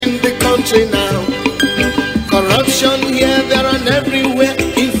country now. Corruption here, there, and everywhere.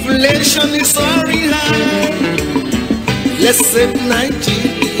 Inflation is soaring high. Let's save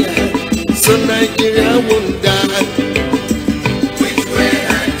Nigeria, so Nigeria won't die. Which way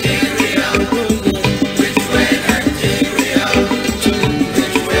Nigeria? Which way Nigeria?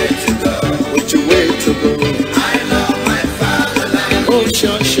 Which way to go? Which way to go? I love my fatherland. Oh,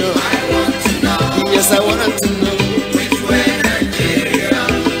 sure, sure. I want to know. Yes, I want to know. Which way Nigeria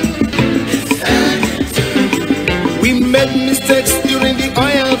is heading to? We made mistakes during the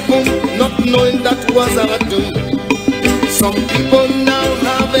oil boom, not knowing that was our doom. Some people now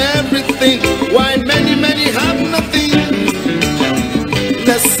have everything, while many, many have nothing.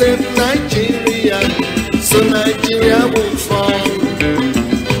 Let's save Nigeria, so Nigeria won't fall.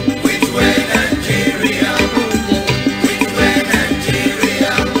 Which way Nigeria? Which way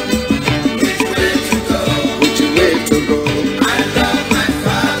Nigeria? Which way to go? Which way to go? I love my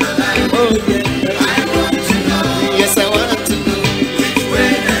fatherland. Oh yeah, I want to know. yes I want to know. Which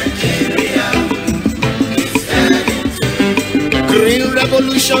way Nigeria is heading to? Green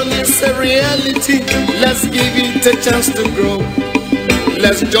revolution is a reality. Let's give it a chance to grow.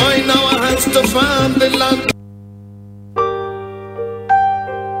 Let's join our hands to farm the land.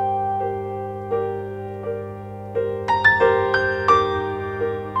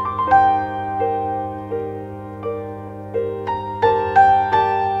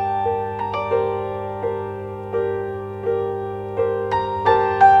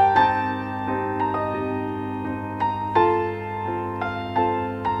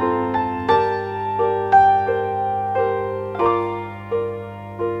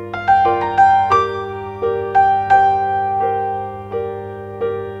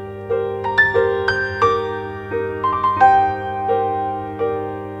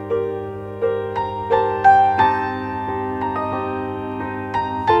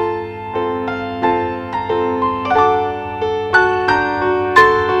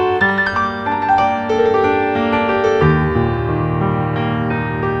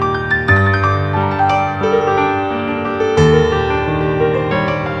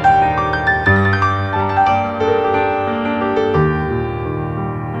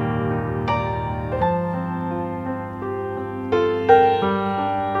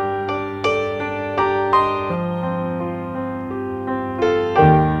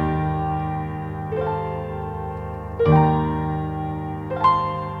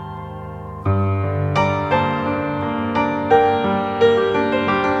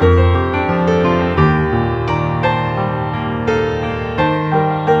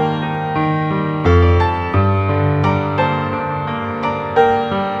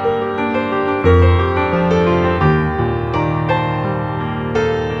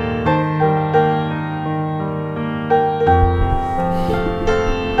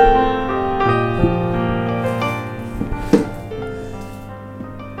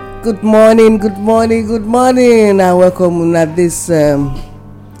 Good morning, good morning, good morning, and welcome at this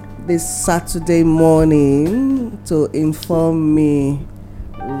Saturday morning to Inform Me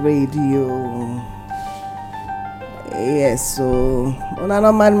Radio. Yes, so when I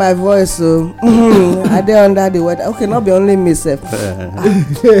don't mind my voice, so I dey under the weather. Okay, not be only myself.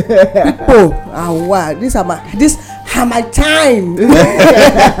 People, wow, this are my time.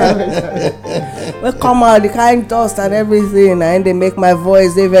 We come out the kind dust and everything, and they make my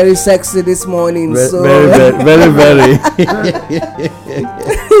voice very sexy this morning. So Very.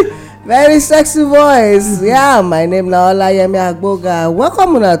 very sexy voice. Yeah, my name is Olayemi Agboga.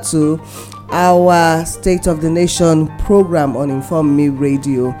 Welcome to our State of the Nation program on Inform Me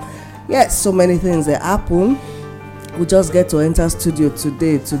Radio. Yes, so many things that happen. We just get to enter studio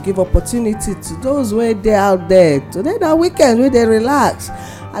today to give opportunity to those where they out there. Today that weekend where they relax.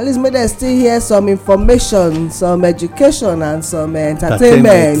 At least may they still hear some information, some education and some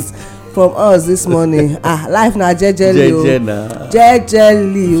entertainment from us this morning. Life na jejely.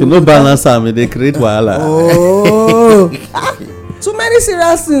 Jejely. You no balance am, they create wahala. Oh. Too many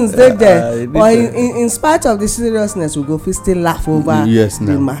serious things there. But in spite of the seriousness, we go still laugh over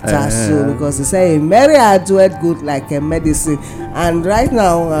the matter. So because they say Mary I do it good like a medicine. And right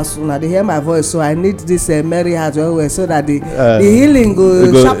now, as soon as they hear my voice, so I need this Mary Hardware so that the healing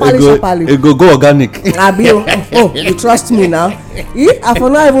go sharply. It go organic. Oh, you trust me now? I for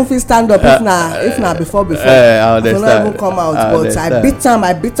not even fit stand up if na before. I for not even come out, but I beat am.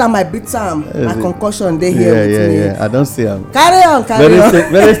 My concussion they here with me. I don't see am. Carry on.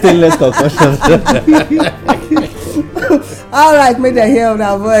 Very stainless concussion. All right, may they hear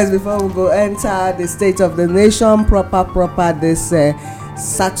our voice before we go enter the State of the Nation proper this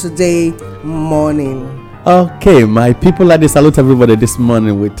Saturday morning. Okay, my people, I salute everybody this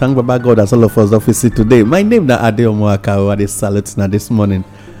morning. We thank Baba God as all of us office today. My name is Adeomo Akawa. I salute now this morning.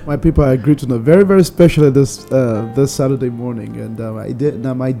 My people, I agree to know very, very special this Saturday morning, and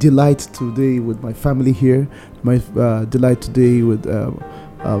my delight today with my family here. My delight today with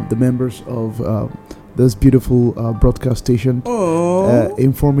the members of this beautiful broadcast station,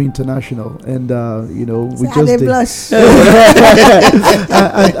 Informing International, and we Say, just they did. blush.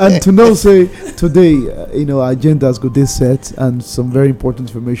 and to know, say today, our agendas go day set, and some very important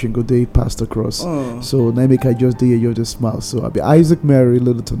information go day passed across. So Naimika just did you just smile. So I'll be Isaac Mary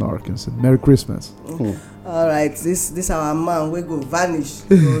Littleton Arkansas. Merry Christmas. All right, this our man we go vanish,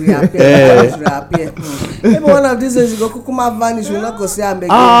 go reappear, vanish, reappear. Maybe one of these days you go kukuma vanish, we not go see him again.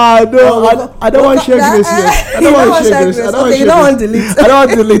 No, I don't want to share grace here. I don't want to share grace. Okay, you don't want to delete. I don't want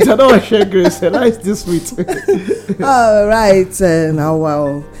to delete. I don't want to share grace. That is this sweet. All right, now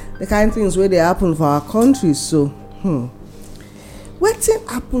wow, the kind of things where they happen for our country. So, wetin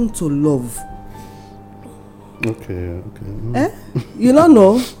happen to love? Okay. You don't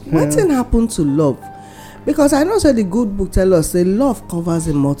know wetin happen to love? Because I know say the good book tell us say love covers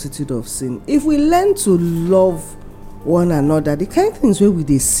a multitude of sin. If we learn to love one another, the kind of things where we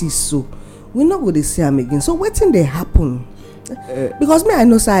dey see so, we not go dey see am again. So wetin dey happen? Because me I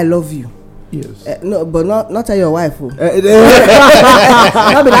know say I love you. Yes. No, but not tell your wife. Not be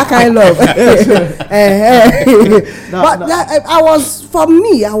that kind of love. But I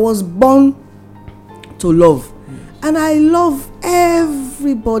was born to love, and I love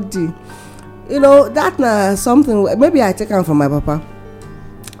everybody. That na something maybe I take am from my papa,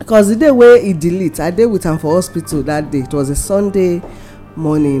 because the day wey he delete, I dey with am for hospital that day. It was a Sunday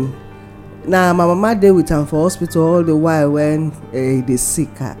morning. Now my mama dey with am for hospital all the while when he dey sick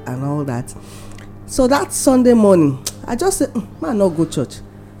and all that. So that Sunday morning I just say make I no go church,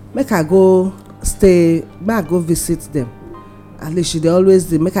 make I go stay, make I go visit them. At least she dey always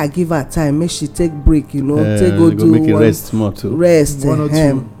dey make I give her time, make she take break, take go do make it rest more too. Rest One or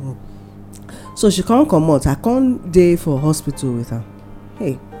two. So she can't comot. I can't dey for hospital with her.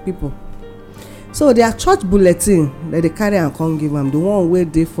 Hey people, so their church bulletin that they carry and can't give am, the one wey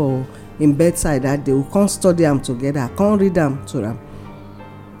dey for in bedside that day, we can't study am together. I can't read am to them.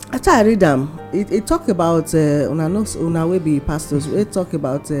 After I read am, it talk about una wey be pastors, we talk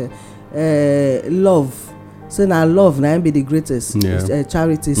about love. Say na love na be the greatest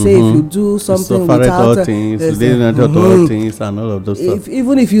charity. Say if you do something without all things, all things, and all of those stuff.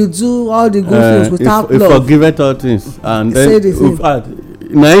 Even if you do all the good things without love, forgiveth all things, and say then the same.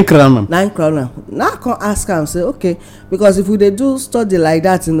 9 crown. 9 crown. Now I can ask am say okay, because if we dey do study like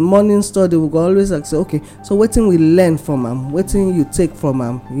that in the morning study, we go always like say okay, so wetin we learn from am, wetin you take from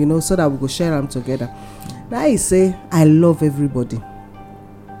am, so that we go share am together. Now he say I love everybody.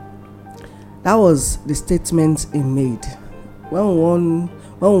 That was the statement he made when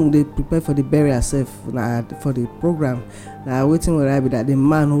they prepare for the burial self for the program. Now waiting will be that the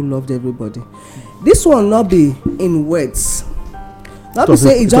man who loved everybody. This one not be in words. Not to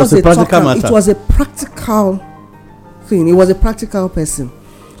say it just a practical matter. It was a practical thing. He was a practical person.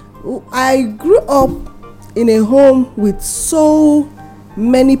 I grew up in a home with so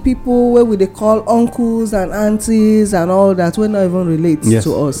many people where we they call uncles and aunties and all that, we not even relate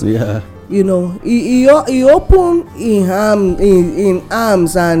to us. Yeah. He opened in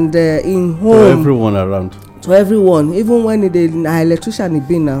arms and in home to everyone around. To everyone, even when he electrician he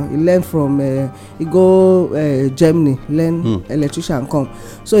been now, he learn from he go Germany, learn electrician come.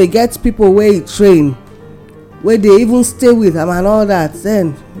 So he gets people where he train, where they even stay with him and all that.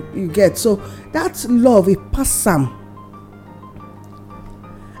 Then you get so that love he pass some,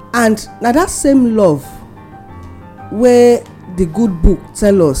 and now that same love where the good book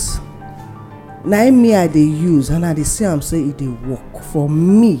tell us. Now me I dey use and I dey see am say e dey work for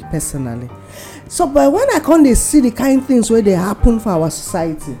me personally. So but when I come dey see the kind things where they happen for our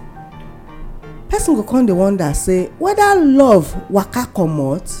society, person go come dey wonder say whether love waka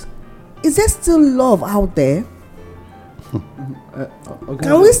comot, is there still love out there? Okay.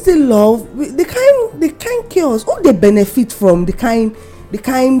 Can we still love the kind chaos? Who dey benefit from the kind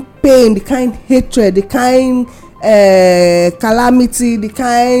pain, the kind hatred, the kind calamity, the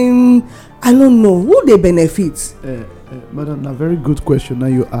kind I don't know who they benefit. Madam, a very good question now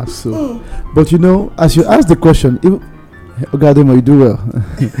you ask. So, but as you ask the question, Ogademo, you do well.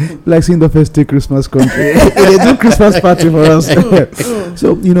 Like seeing the first day Christmas country, they do Christmas party for us.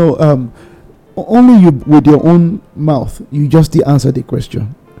 So only you with your own mouth, you just answer the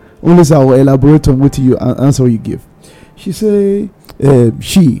question. Only I will elaborate on what you answer you give. She say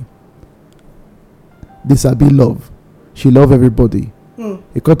this I be love. She love everybody.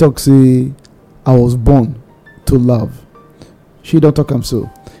 He talk say I was born to love. She don't talk am so.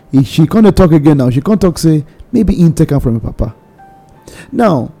 If she can't talk again now, she can't talk say maybe in take am from your papa.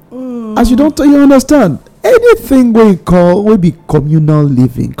 Now, as you don't you understand, anything we call will be communal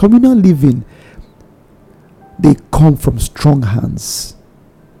living. Communal living, they come from strong hands.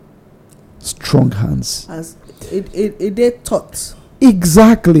 Strong hands. As it they taught.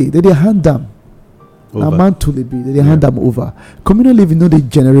 Exactly. They hand them. A Over. man to be. They hand them over. Communal living, no, they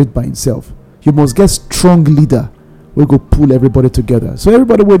generate by himself. You must get strong leader. We go pull everybody together. So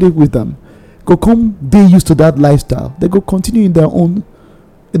everybody will live with them. Go come. They used to that lifestyle. They go continue in their own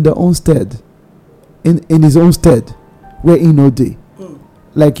stead. In his own stead, where in no day.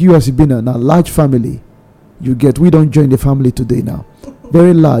 Like you as you been in a large family, you get. We don't join the family today now.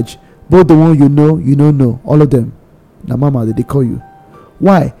 Very large. Both the one you know, all of them. Now mama, they call you.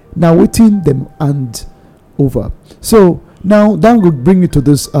 Why? Now waiting them and over. So now that will bring me to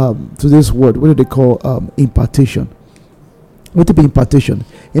this word. What do they call impartation? What to be impartation?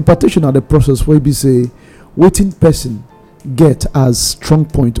 Impartation are the process where we say waiting person get as strong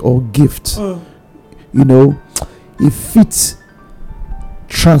point or gift. You know, if it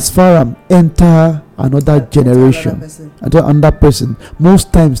transfer them enter another generation another person.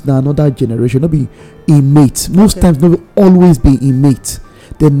 Most times now another generation, not be innate. Most times not always be innate.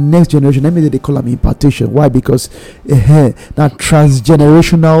 The next generation, I mean they call them impartation. Why? Because now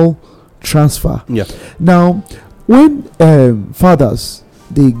transgenerational transfer. Yeah. Now, when fathers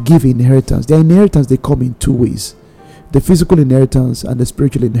they give inheritance, their inheritance they come in two ways: the physical inheritance and the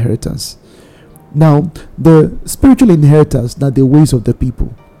spiritual inheritance. Now, the spiritual inheritance, now the ways of the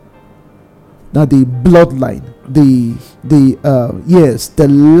people, now the bloodline, the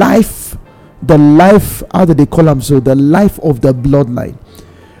life. How do they call them? So the life of the bloodline.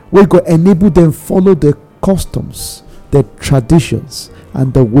 We go enable them follow the customs, the traditions,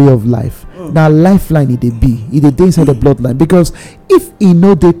 and the way of life. Now lifeline it be inside the bloodline, because if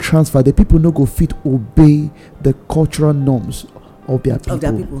they transfer, the people no go fit obey the cultural norms of their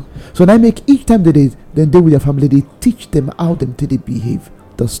people. So now make each time that they deal with their family, they teach them how them to they behave.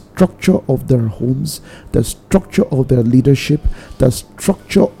 The structure of their homes, the structure of their leadership, the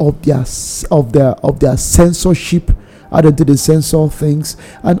structure of their censorship, how they censor things,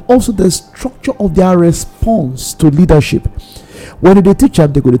 and also the structure of their response to leadership. When they teach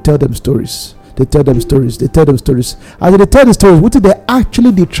them, they're going to tell them stories. They tell them stories. As they tell the stories, what do they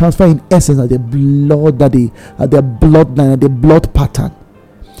actually transfer in essence at their blood, their bloodline, their blood pattern.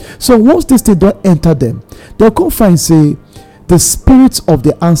 So once this thing don't enter them, they'll come find say the spirits of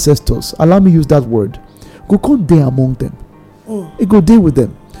the ancestors. Allow me use that word. Go come there among them. It go there with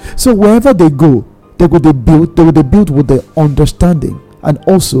them. So wherever they go, they will build with the understanding and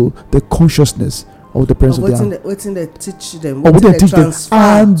also the consciousness of the presence of the Waiting they teach them. or what they teach them, transfer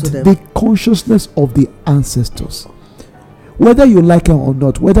and to them. the consciousness of the ancestors. Whether you like it or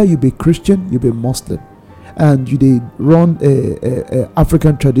not, whether you be Christian, you be Muslim, and you they run a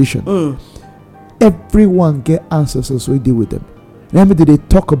African tradition, everyone get ancestors we deal with them. Remember, they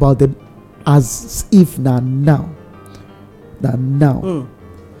talk about them as if now.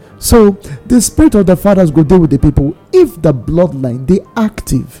 So the spirit of the fathers go deal with the people if the bloodline they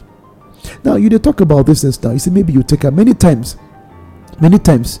active. Now you talk about this and stuff. You see, maybe you take her many times.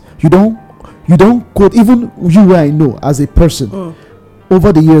 You don't quote, even you where I know as a person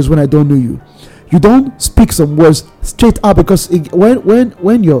over the years when I don't know you. You don't speak some words straight up, because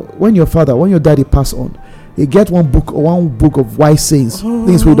when your daddy pass on, you get one book of wise sayings,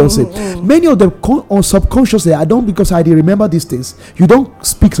 things we don't say. Many of them subconsciously, I don't, because I remember these things. You don't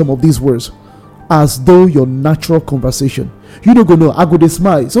speak some of these words as though your natural conversation. You don't go know. I go to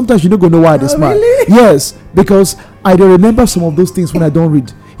smile. Sometimes you don't go know why they smile. Really? Yes, because I don't remember some of those things when I don't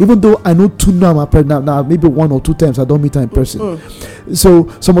read. Even though I know two now, maybe one or two times I don't meet her in person. So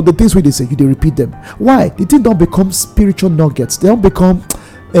some of the things where they say, they repeat them. Why? The thing don't become spiritual nuggets. They don't become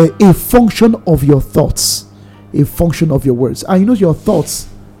a function of your thoughts, a function of your words. And your thoughts,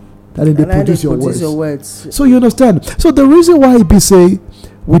 that they produce your words. So you understand. So the reason why he be say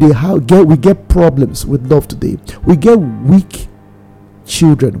we get problems with love today. We get weak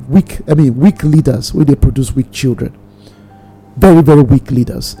children, weak leaders where they produce weak children. Very, very weak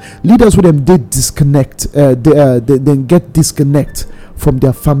leaders. Leaders with them they disconnect. They get disconnect from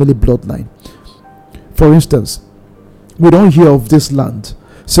their family bloodline. For instance, we don't hear of this land.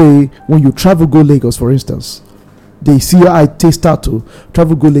 Say when you travel go Lagos, for instance, they see I start to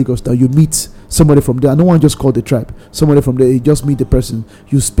travel go Lagos. Now you meet somebody from there. No one just call the tribe. Somebody from there, you just meet the person.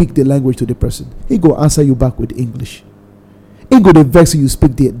 You speak the language to the person. He go answer you back with English. He go the vex you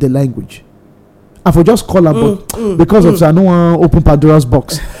speak the language. I for just call her, but because of I don't want open Pandora's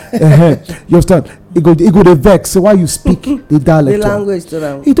box. You understand? It go dey vex. So why you speak the dialect? The language to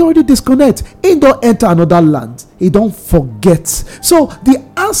them. He don already disconnect. He don enter another land. He don forget. So the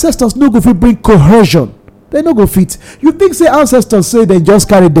ancestors no go fit bring cohesion. They no go fit. You think say ancestors say they just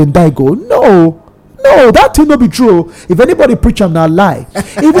carry them die go? No, that thing no be true. If anybody preach am na lie.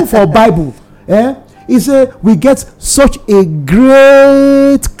 Even for Bible, he say we get such a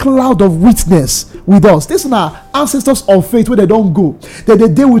great cloud of witness with us. This na ancestors of faith where they don't go. They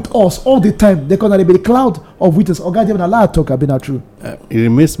deal with us all the time. They call that be the cloud of witness. Oga dem na lie talk. I be not true. It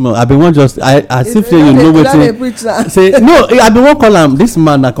remains small. I been one just as if say you know wetin. Say no. I been one call am this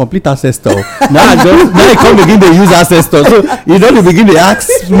man a complete ancestor. Now he come begin dey use ancestor. So you don begin dey ask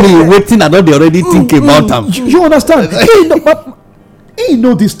me wetin I don dey already think about am. You understand? He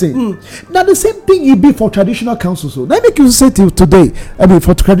know this thing. Now the same thing he be for traditional councils. So let me you say till today. I mean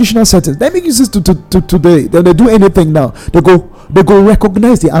for traditional settings. Let me you say to today. Then they do anything now. They go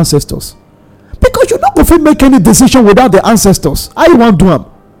recognize the ancestors. Because you're not going to make any decision without the ancestors. How you want to do them?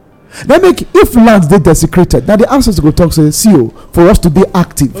 Let make if lands they desecrated. Now the ancestors go talk say, CEO for us to be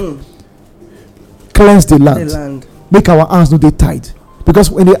active. Cleanse the land. Make our hands no they tied. Because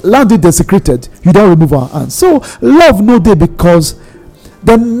when the land is desecrated, you don't remove our hands. So love no day because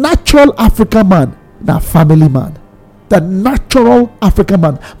the natural African man, na family man. The natural African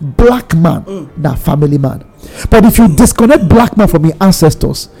man, black man, na family man. But if you disconnect black man from his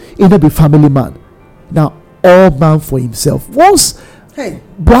ancestors, he no be family man. Now all man for himself. Once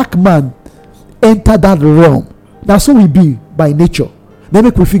black man enter that realm, that's who we be by nature. They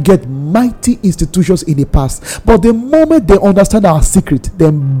make we forget mighty institutions in the past. But the moment they understand our secret,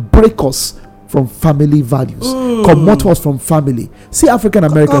 they break us from family values. Comot us from family. See African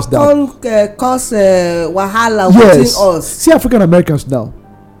Americans now. Cause wahala within us. See African Americans now.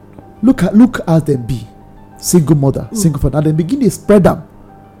 Look as them be. Single mother, single father. And they begin to spread them.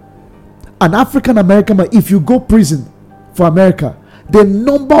 An African American man, if you go prison for America, the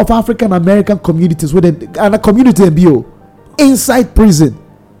number of African American communities where they and a community MBO inside prison.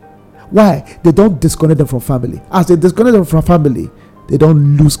 Why? They don't disconnect them from family. As they disconnect them from family, they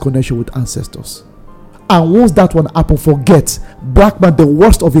don't lose connection with ancestors. And once that one happen, forget black man, the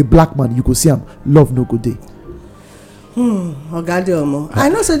worst of a black man, you could see him love no good day. I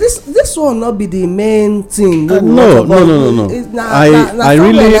know. So this will not be the main thing. No. I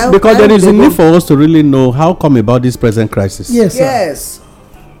really because there is a need for us to really know how come about this present crisis. Yes.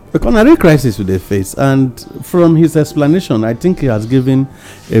 Because a real crisis we dey face, and from his explanation, I think he has given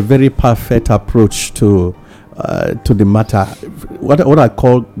a very perfect approach to the matter. What I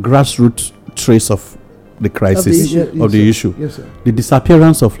call grassroots trace of the crisis of the issue. Yes, sir. The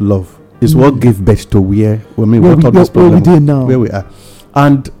disappearance of love is what gave birth to where we are.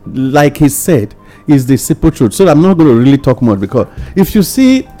 And like he said, is the simple truth. So I'm not going to really talk much because if you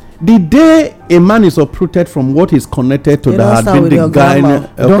see the day a man is uprooted from what is connected to that had been the guy.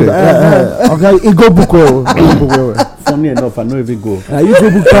 Go book. Funny enough, I know if it go. You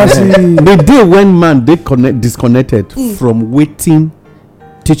go book the day when man disconnected from waiting,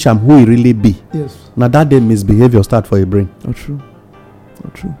 teach him who he really be. Yes. Now that day misbehavior start for a brain. Not true.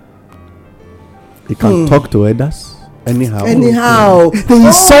 He can talk to others anyhow. They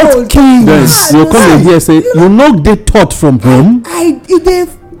insult kings. Yes, you come in here say you know they taught from home.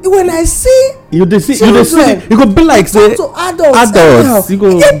 When I see you see you go be like say to adults you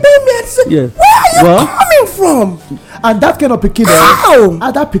go they pay me and say where are you coming from? And that kind of pikin,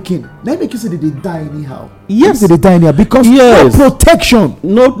 that pikin, let me say that they die anyhow. Yes, they die anyhow because no protection.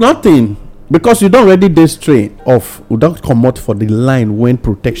 No, nothing. Because you don't already dey straight off. You don't come out for the line when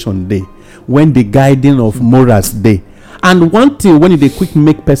protection day, when the guiding of morals day. And one thing when they quick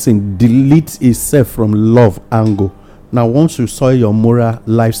make person delete itself from love angle. Now once you saw your moral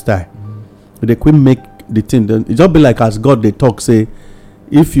lifestyle, they quick make the thing. Then it just be like as God they talk say,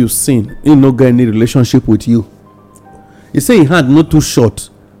 if you sin, he no get any relationship with you. He say he hand not too short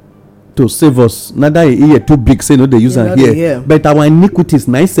to save us. Neither he ear too big, say no they use and here. But our iniquities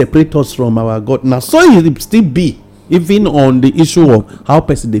now separate us from our God. Now so it still be even on the issue of how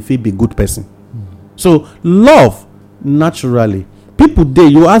person they feel be good person. So love naturally. People there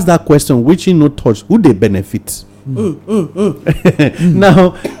you ask that question which you no touch who they benefit. Now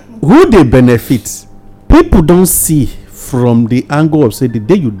who they benefit? People don't see from the angle of say the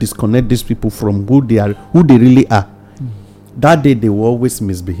day you disconnect these people from who they are, who they really are. That day they will always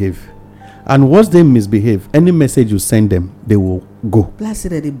misbehave. And once they misbehave, any message you send them, they will go. Let's say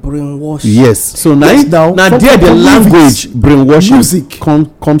that they brainwash. Yes. So now there the language brainwashing music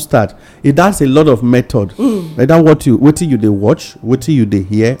come start. It has a lot of method. Either what you they watch, what you they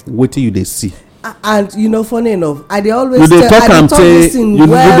hear, what you they see. and you know, funny enough, I dey always You dey talk am say you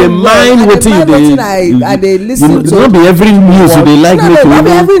dey mind wetin you dey. I dey listen to. No be every news you dey like make you. No be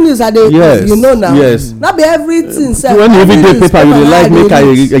every news I dey. Yes, you know now. yes. Not be everything. When every day paper you dey like make I.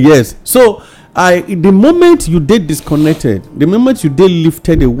 Yes. So the moment you dey disconnected, the moment you dey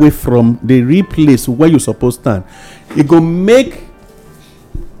lifted away from the real place where you suppose stand, e go make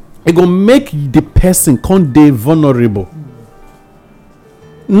the person come dey vulnerable.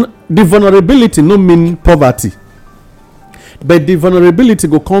 The vulnerability no mean poverty, but the vulnerability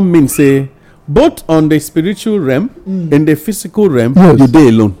go come mean say both on the spiritual realm and the physical realm, you dey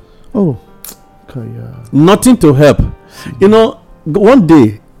alone. Oh, okay, yeah. Nothing to help. You know, one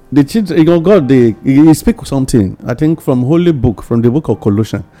day the children, you know, God, he speak something. I think from Holy Book, from the book of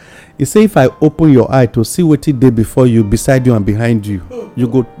Colossians. He say, if I open your eye to see what it dey before you, beside you, and behind you, you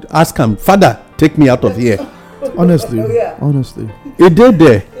go ask him, Father, take me out of here. Honestly, Yeah. honestly. He did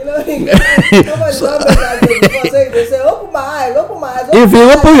there. You know, somebody don't make that joke before, say they say, open my eyes, open my eyes. If you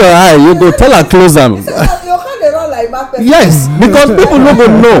open your eye, you go tell her close them. You can't dey run like mad person. Yes, because people no go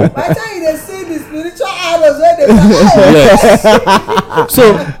know. By the time you dey see the spiritual arrows wey dey fly. Yes.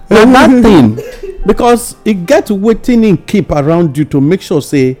 So na that thing, because it get wetin in keep around you to make sure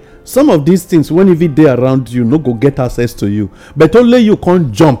say some of these things when if it dey around you no go get access to you, but only you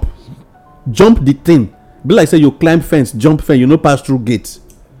can't jump the thing. Be like say you climb fence, jump fence, you no pass through gate.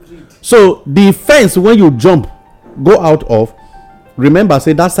 So the fence when you jump go out of, remember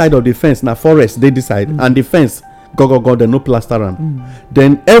say that side of the fence na forest dey this side, and the fence go dem no plaster am.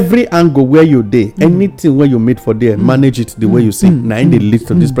 Then every angle where you dey, anything where you meet for there, manage it the way you see. Na im dey lead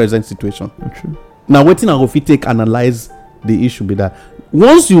to this present situation. True. Now wetin I go fit take analyze the issue be that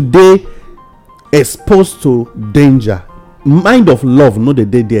once you dey exposed to danger, mind of love no dey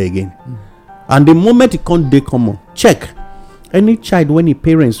dey there again. And the moment it can't dey common, check any child when the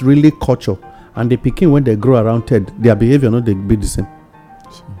parents really culture and the pikin when they grow around head, their behavior no dey be the same.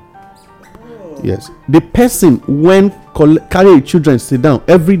 Yes, the person when carry children sit down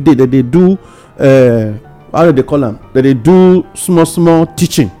every day that they do how do they call them, that they do small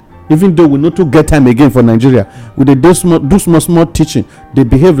teaching, even though we no too get time again for Nigeria, we dey do small teaching, they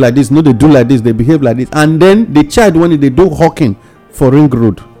behave like this, no they do like this, they behave like this, and then the child when they do hawking for Ring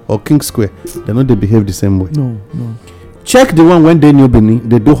Road or King Square, they know they behave the same way. No. Check the one when they New Benin,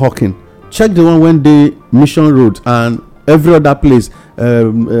 they do hawking. Check the one when they Mission Road and every other place,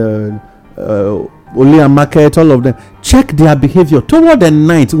 Olia Market, all of them. Check their behavior toward the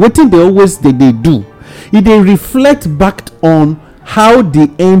night. What thing they do, it they reflect back on how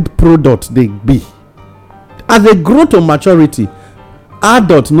the end product they be. As they grow to maturity,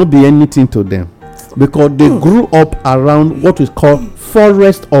 adults no be anything to them, because they grew up around what we call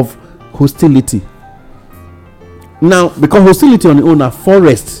forest of hostility. Now, because hostility on the own are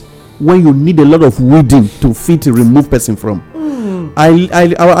forest when you need a lot of weeding to fit remove person from.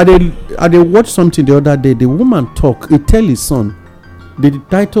 I dey watch something the other day. The woman talk. He tell his son. The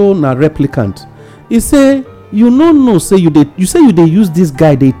title na replicant. He say, you no know say you say you dey use this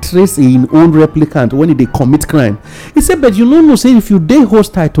guy dey trace in own replicant when he dey commit crime. He say, but you no know say if you dey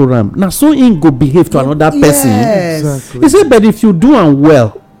hostile to am, na so him go behave to another person. Yes. Exactly. He say, but if you do am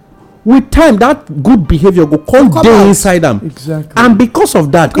well, with time that good behavior go come Come dey out. inside am. Exactly. And because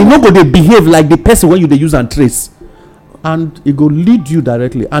of that, e no go dey behave like the person wey you dey use and trace, and e go lead you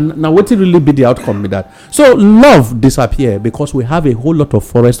directly. And na wetin really be the outcome be that. So love disappear because we have a whole lot of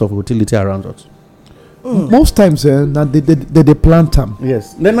forest of utility around us. Most times, now they plant them.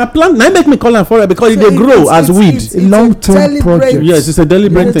 Yes, then I plant. Now make me call am forest because So they grow it's- as it's- weed. it's A long-term deliberate- project. Yes, it's a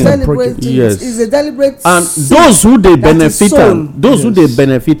deliberate It's a thing. deliberate thing. Yes. It's a deliberate And seed those who they that is benefit sown. am, those who they Yes.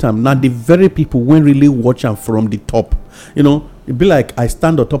 benefit am, now the very people when really watch am from the top. You know, it be like I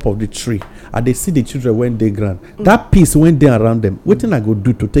stand on top of the tree and they see the children when they ground. That piece when they around them, wetin I go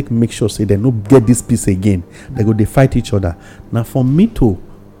do to take make sure say they no get this piece again. They go they fight each other. Now for me too,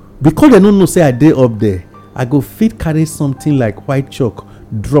 because they don't know say I dey up there, I go fit carry something like white chalk,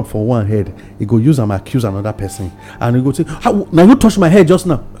 drop for one head. He go use am accuse another person, and he go say, "How now you touch my head just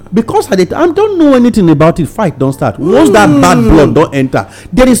now?" Because I don't know anything about it. Fight don't start. Once that bad blood don't enter,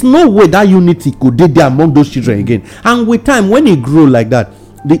 there is no way that unity could dey there among those children again. And with time, when he grow like that,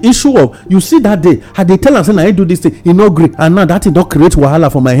 the issue of you see that day, had they tell am say na I do this thing, he no gree, and now that thing don create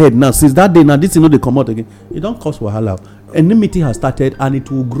wahala for my head. Now since that day, now this thing no dey come out again. It don't cause wahala. Enmity has started, and it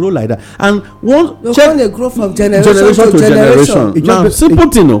will grow like that. And once You're check going to grow from generation generation to generation. It now just- simple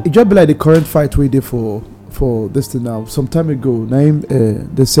thing o. It just be like the current fight we did for this thing now. Some time ago,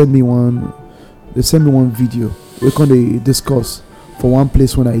 they sent me one video. We can discuss for one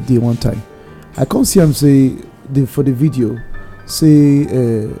place when I did one time. I can't see him say for the video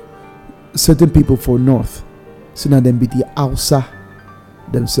say certain people for north, so now them be the Hausa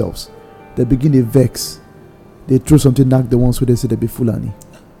themselves. They begin to vex. They throw something like the ones who they say they be Fulani.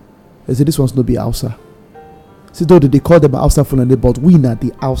 They say this one's not be Hausa. See, though they call them Hausa Fulani, but we not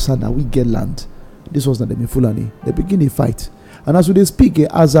the Hausa now, we get land. This was not them Fulani. They begin to fight. And as they speak,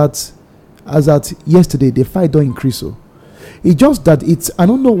 as at yesterday, the fight don't increase. So it's just that I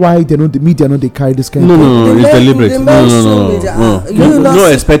don't know why the media they carry this kind of thing. No, it's deliberate. No,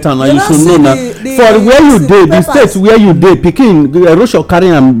 expect now. You should know now. For where you did, the states where you did, Peking, Russia carry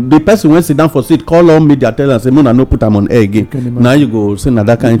am. The person went sit down for seat, call all media, tell and say, "Mona, no put am on air again." Now you go say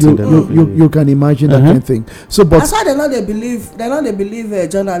that kind of thing. You can imagine that kind of thing. So, but that's why they not they believe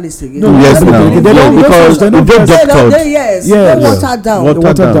journalists again. No, yes, they don't because they doctored. Yes, yeah, they watered down.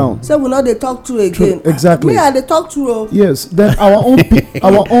 Watered down. So we know they talk to again. Exactly. Yeah, they talk to. Yes. Then our own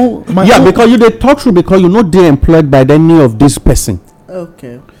because you they talk through because you know they employed by any of this person.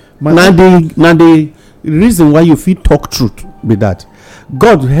 Okay. Now the reason why you feel talk truth be that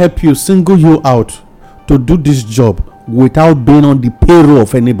God help you single you out to do this job without being on the payroll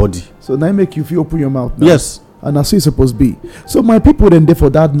of anybody. So now make you feel open your mouth now. Yes. And that's it's supposed to be. So my people then there for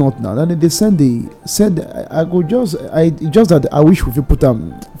that note now. Then they send I go just that I wish we could put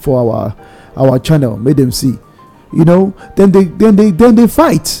them for our channel, make them see. You know, then they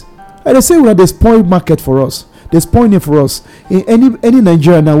fight. And they say well, they spoil market for us. They spoil it for us. In any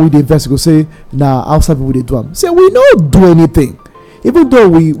Nigeria now we invest go say outside people they do them. Say we don't do anything. Even though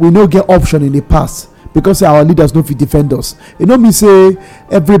we no get option in the past because our leaders no fit defend us. You know me say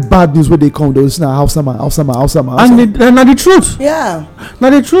every bad news where they come they will say outside man. And the truth. Yeah. Now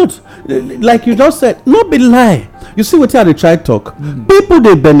the truth. Like you just said, no be lie. You see what they try talk. People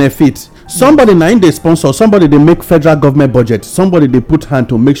they benefit. Somebody now in they sponsor, somebody they make federal government budget, somebody they put hand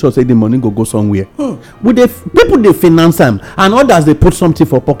to make sure say the money go somewhere. With the people they finance them and others they put something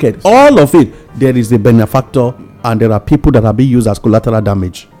for pocket. All of it, there is a benefactor and there are people that are being used as collateral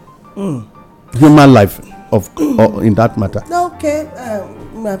damage. Human life or in that matter. Okay,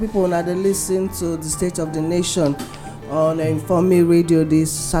 my people now they listen to the State of the Nation on Inform Me Radio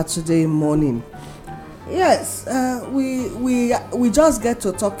this Saturday morning. Yes, we just get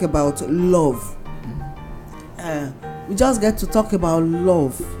to talk about love. We just get to talk about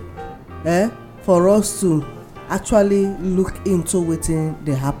love. For us to actually look into wetin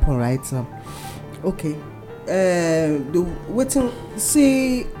dey happen right now. Okay,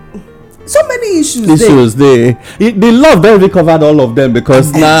 see so many issues there. The love don't really covered all of them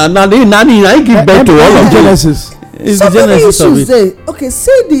because now they give birth to all of Genesis. So many issues there. Okay,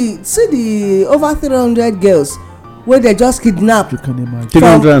 see the over 300 girls where they just kidnap. You can imagine.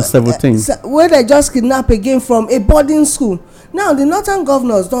 317. Where they just kidnap again from a boarding school. Now the northern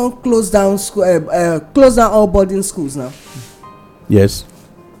governors don't close down all boarding schools now. Yes.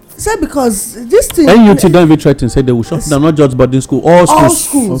 Say because this thing. NUT don't even threaten say they will shut down not just boarding school, all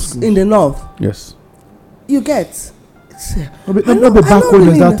schools in the north. Yes. You get. No, but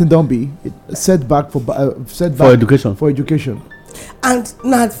backwardness that thing don't be setback for education. For education. And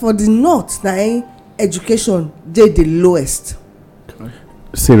now for the north, now education they the lowest.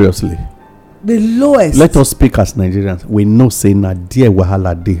 Seriously. The lowest. Let us speak as Nigerians. We know say na dear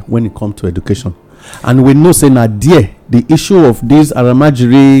wahala dey when it comes to education. And we know say na dear the issue of this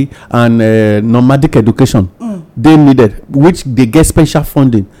aramajiri and nomadic education they needed, which they get special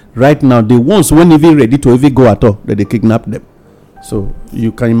funding. Right now, the ones when even ready to even go at all, that they kidnap them. So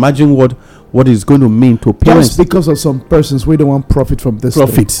you can imagine what is going to mean to parents. Just because of some persons we don't want profit from this.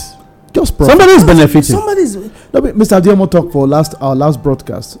 Profit. Just profit. Somebody is benefiting. No, but Mr. Adiomo talked for our last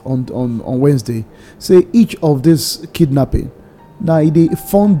broadcast on Wednesday. Say each of this kidnapping. Now they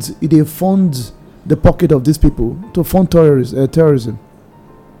fund the pocket of these people to fund terrorism.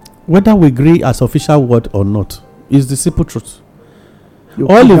 Whether we agree as official word or not, is the simple truth.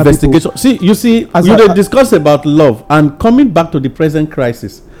 All investigation. You discuss about love and coming back to the present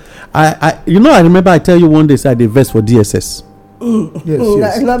crisis. I remember I tell you one day say I invest for DSS.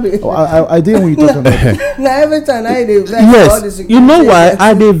 Yes. I didn't when you talk about it. Now every time I invest. Yes. You know why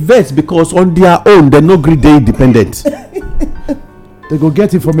I invest because on their own they no gree they independent. They go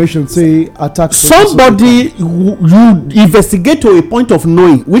get information say attack. Somebody you investigate to a point of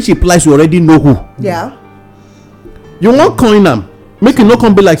knowing which implies you already know who. Yeah. You won't coin them. Make it not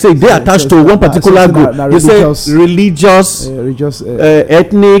come be like say they attached to one particular group. You say religious,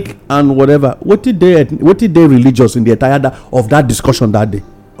 ethnic, and whatever. What did they religious in the entire of that discussion that day?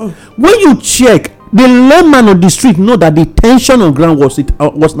 When you check, the layman on the street know that the tension on ground was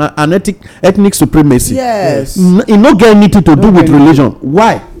an ethnic supremacy. Yes. It no get anything to do with religion.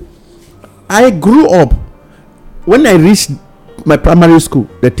 Why? I grew up when I reached my primary school,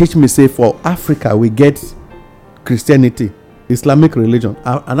 they teach me say for Africa we get Christianity, Islamic religion,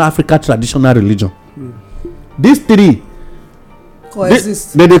 and Africa traditional religion. These three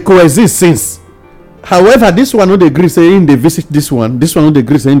Coexist. they coexist since. However, this one no dey gree say they visit this one no dey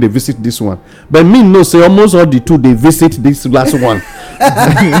gree say they visit this one, but me know say almost all the two they visit this last one.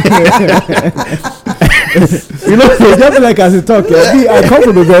 You know, they just be like as you talk. I come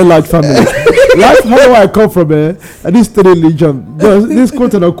from a very large family. Like how I come from, and this three religion, this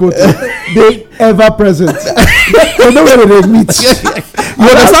quote and unquote, they ever present. They know where they meet. You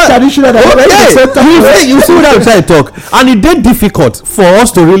understand? Traditional. You see what I'm trying to talk, and it dey difficult for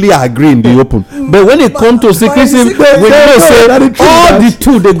us to really agree in the open. But when it come to secrecy, we know say all the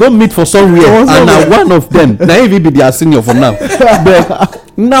two they go meet for somewhere, and now one of them, now even be their senior for now. But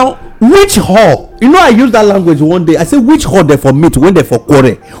now, which hall? You know, I use that language one day. I say which hall they for meet when they for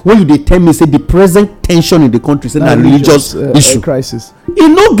quarrel. When you they tell me say the present tension in the country say na religious issue. Crisis. It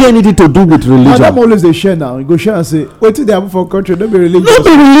no get anything to do with religion. Madam always they share now. You go share and say, "Wait till they happen for country. Don't be religious." No be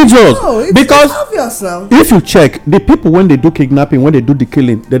religious. No, it's Because obvious now. if you check the people when they do kidnapping, when they do the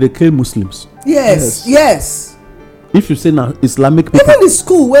killing, they kill Muslims. Yes. If you say now Islamic people, Even the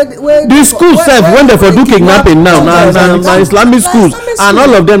school where the school self when they for do kidnapping now, na Islamic schools, and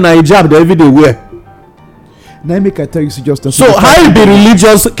all of them na hijab they every day wear. Now make I tell you, see just So how it be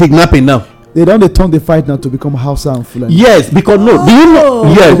religious kidnapping now? they don't turn the fight now to become Hausa and Fulani. Yes, because no, do you know?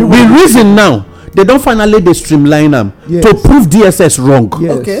 Yes, the reason now they don't finally they streamline them to prove DSS wrong.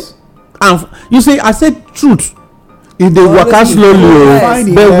 Yes. Okay. And you see, I said truth. If they work out Always slowly, yes.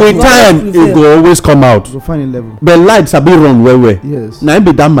 but with time it will always come out. Go find a level. But lights are be run well. Yes. Now it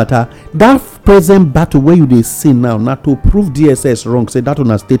be that matter. That present battle where you they see now to prove DSS wrong. Say that on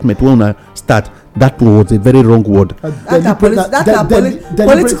a statement when I start. That was a very wrong word.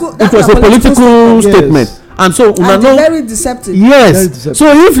 Political. It was a political statement. Yes. And so And very deceptive. yes. Very deceptive.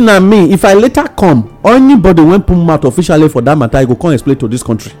 So if na me, if I later come, or anybody when put mouth officially for that matter, I go come explain to this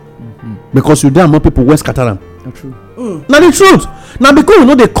country. Because you there more people wey scatter am. Not true. Na the truth. Now because you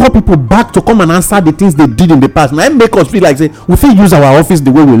know they call people back to come and answer the things they did in the past. Now it make us feel like say we fit use our office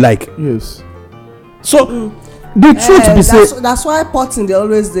the way we like. Yes. So the truth be say That's why potting they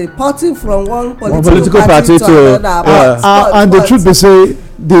always dey potting from one political party to another. And the truth be say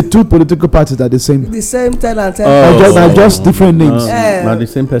the two political parties are the same. The same 10 and 10. Are just different names. na the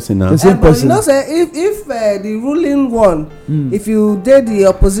same person now. The same But you person. know say if the ruling one, if you did the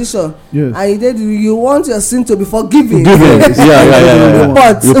opposition Yes. and you did you want your sin to be forgiven. Given. Yeah.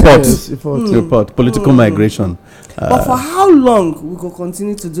 Report. Yes, Report. Political migration. But for how long we go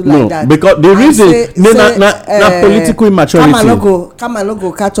continue to do like No, that? because the And reason say, na political immaturity. Come and no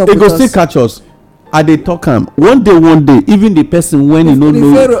go catch up They with go us. still catch us. I dey talk am one day even the person when you no The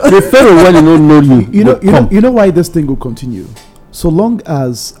know pharaoh. the pharaoh when you no know you You know why this thing will continue. So long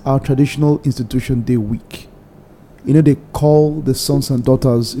as our traditional institution they weak, they call the sons and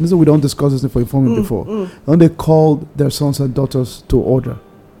daughters. So we don't discuss this thing for informing before. When they call their sons and daughters to order,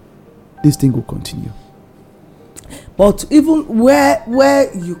 this thing will continue. But even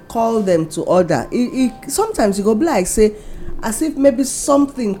where you call them to order, it sometimes you go be like say as if maybe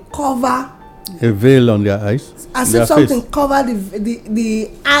something cover, a veil on their eyes as their if something face. cover the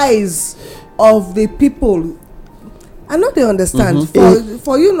eyes of the people. I know they understand.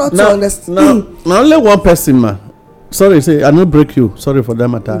 For you not to understand. Now only one person ma sorry say I no break you sorry for that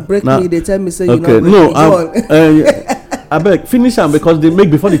matter. Break Now- me, they tell me say you okay not break no me. Go on. abeg finish am because they make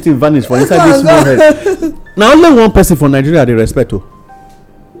before the thing vanish for inside this Go small on, head. Na only one person for Nigeria dey respect o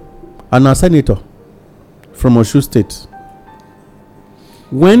and na senator from Osun State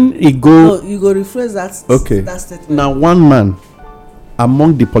when e go No, you go rephrase that. okay That statement. na one man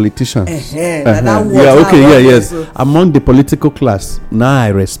among the politicians. Na that word, Yeah, that okay, word yes. also. Among the political class, now I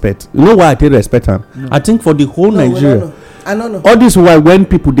respect. You know why I take respect am? I think for the whole No, we Nigeria. don't know. I don't know. All this while when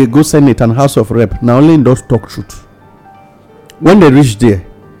people they go Senate and House of Rep, now only in those talk truth. When they reach there,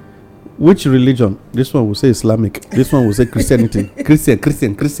 which religion? This one will say Islamic. This one will say Christianity. Christian.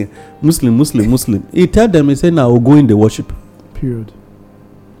 Muslim. He tell them, he say now we'll go in the worship. Period.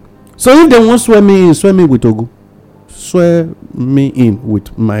 So if they want swear me in with Ogu. Swear me in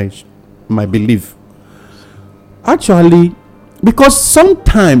with my belief. Actually, because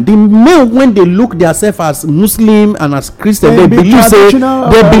sometimes the men when they look themselves as Muslim and as Christian, they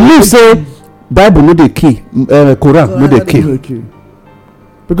believe say Bible no dey key, Quran no dey key. Okay.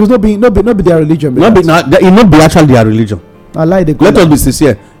 Because not be their religion. It not be actually their religion. I lie. Let us be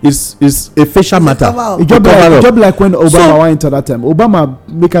sincere. It's a facial matter. cover-up. It just like when Obama went into that time. Obama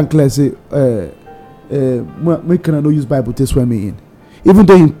make am clear say, make can I no use Bible to swear me in. Even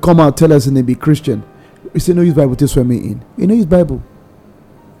though he come out tell us and they be Christian, You say no use Bible to swear me in. You know use Bible.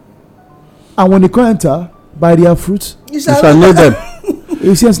 And when they come enter, by their fruits, You You shall shall know them.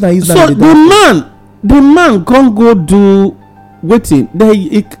 you see us now use So now. the man can't go do waiting.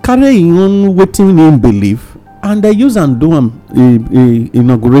 They carry him on waiting in belief, and they use and do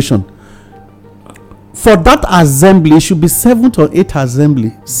inauguration. For that assembly, it should be 7th or 8th assembly.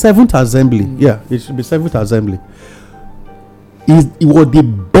 7th assembly, yeah, it should be 7th assembly. He was the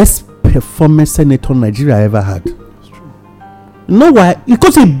best performing senator Nigeria ever had. You know why?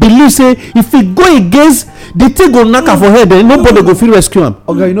 Because he believes say if he go against the thing go knock her for head, then nobody go feel rescue him.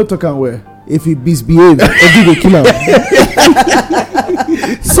 Okay, you know talking where if he misbehave, Ogi go kill him.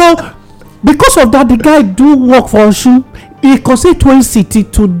 So because of that, the guy do work for Osun. He constituency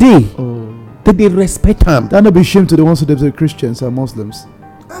today. They respect him. That not be shame to the ones who say Christians and Muslims.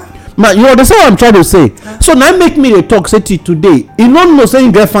 Man, you understand what I'm trying to say? So now make me a talk say till today. He don't know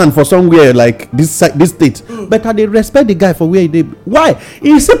saying get fan for somewhere like this state, but they respect the guy for where he did. Why?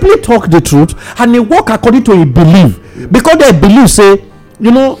 He simply talk the truth and he work according to his belief, because they believe say,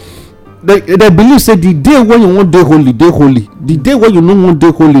 you know, they believe say the day when you want day holy, day holy. The day when you don't want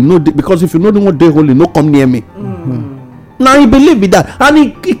day holy, no day, because if you don't want day holy, no come near me. Now he believe in that and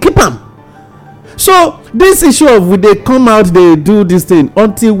he keep him. So this issue of when they come out, they do this thing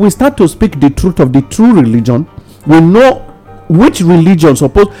until we start to speak the truth of the true religion. We know which religion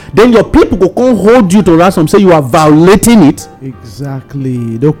suppose. Then your people will come hold you to ransom, say you are violating it.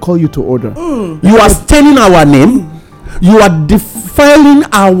 Exactly. They'll call you to order. You are staining our name. You are defiling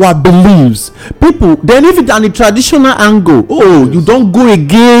our beliefs. People. Then if it's on the traditional angle, you don't go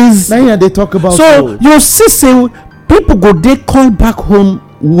against. Now they talk about. So you see, say people go they call back home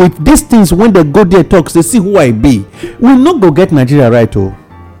with these things when they go there talks. They see who I be. We not go get Nigeria right,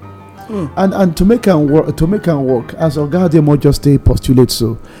 and to make am work as Oga Ademo just postulate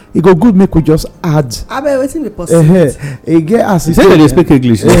so it go good make we just add abeg wetin be possible. e get as He said that they speak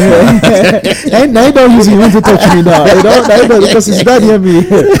English. and now you don't use it when to touch me now you don't because it's not near me.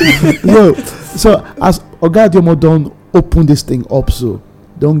 Yo, so as Oga Ademo don open this thing up so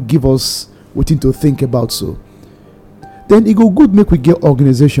don give us wetin to think about so then e go good make we get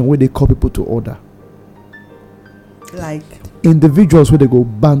organization where they call people to order. Like Individuals where they go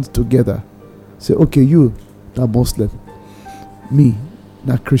band together say okay you na Muslim, me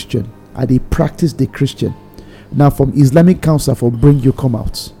na Christian, I dey practice the Christian. Now from Islamic Council for bring you come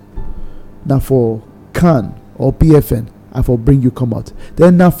out, now for CAN or PFN I for bring you come out,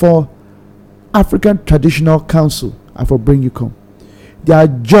 then now for African Traditional Council I for bring you come. Their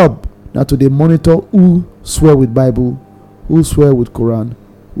job now to dey monitor who swear with Bible, who swear with Quran,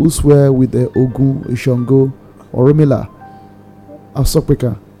 who swear with the Ogun, Ishango, or Oromila,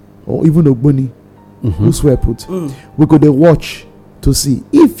 Asokpeka, or even Ogboni, who swear put. We go dey watch to see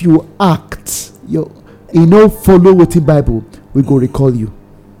if you act, you know follow wetin Bible, we go recall you.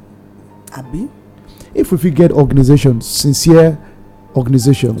 abi If we fit get organization, sincere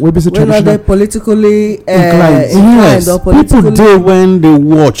organization, we be say when are they traditional politically Inclined. Yes, or people politically dey when they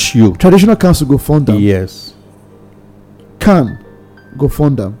watch you. traditional council go fund them. Yes. Can go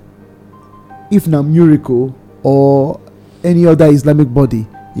fund them. If na Miracle or any other Islamic body,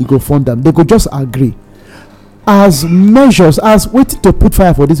 you go fund them. They go just agree as measures as waiting to put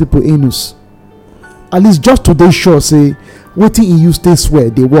fire for these people anus. At least just to dey sure say waiting in you stay swear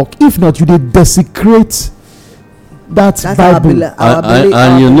they work. If not, you dey desecrate that that's Bible.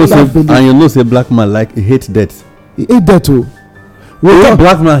 And you know say belief. and you know say black man like hate death. He ain't that too.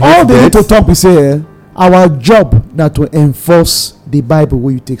 Black man All hate they need to death. talk be say our job na to enforce the Bible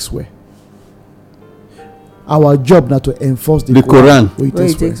wey you take swear. Our job na to enforce the Quran. wey you Where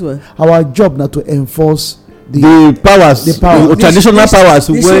take it takes swear. well. Our job na to enforce the The powers, The power. the traditional powers,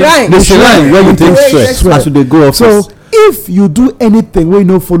 the where shrine. the shrine where you take Where you take swear as they go so office. if you do anything wey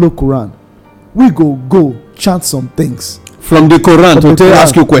no follow Quran, we go chant some things From the Quran from to the take Quran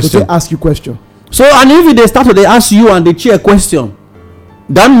ask you to question. take ask you question. So and if they start to they ask you and they chair question,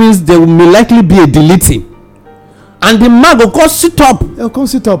 that means there will likely be a deleting, and the man go come sit up. They'll come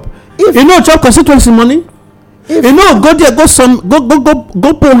sit up. If You know, chop constituency money. You know, go there,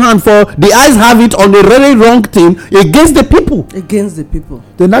 go pull hand for the eyes have it on the very wrong thing against the people. against the people.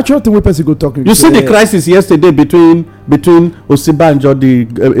 the natural thing wey person go talk. You see the crisis yesterday between Osibanjo, the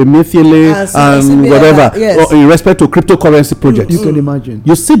Emefiele, and CBN, whatever, yes. in respect to cryptocurrency projects. You can imagine.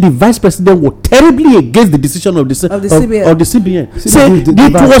 You see the vice president was terribly against the decision of the CBN. of the CBN. See, Say the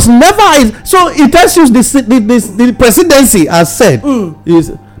it vice. was never so. It tells you the presidency has said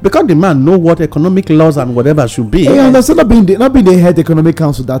is because the man know what economic laws and whatever should be. Hey, understand not being the head economic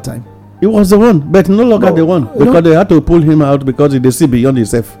council that time. He was the one, but no longer No, the one you because know- they had to pull him out because they see beyond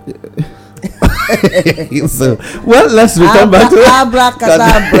himself. So, well, let's return back to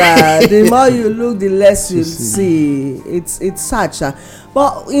Abracadabra. The more you look, the less you see. It's such a.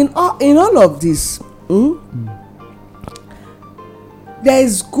 But in all of this, there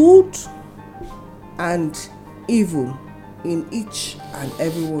is good and evil in each and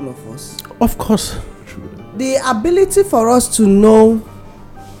every one of us. Of course. The ability for us to know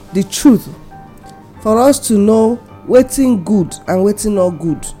the truth, for us to know wetin good and wetin not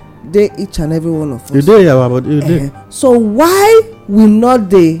good, dey each and every one of us. You dey, but you dey. So why we not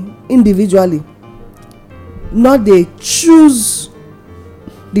dey individually not dey choose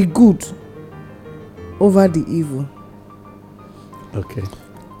the good over the evil? Okay.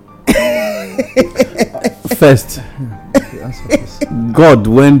 First, God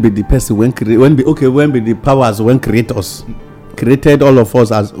when be the person when be the powers when create us, created all of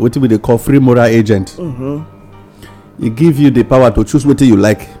us as what we dey call free moral agent. He give you the power to choose what you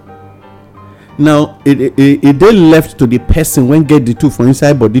like. Now it dey left to the person when get the two for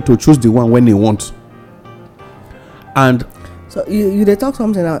inside body to choose the one when they want. And so you dey talk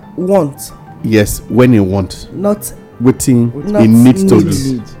something that want. Yes, when you want. Not Waiting Not it needs to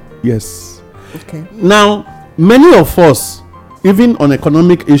need. do. Yes. okay. Now, many of us, even on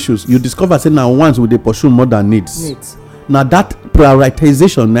economic issues, you discover say now once we dey pursue more than needs. Needs. Now that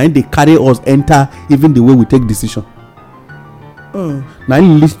prioritization now they carry us enter even the way we take decision. Now it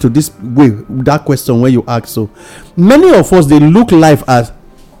leads to this way, that question where you ask. So many of us, they look life as,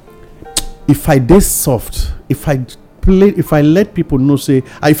 if I dey soft, if I let people know, say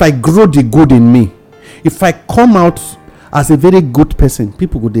if I grow the good in me, if I come out as a very good person,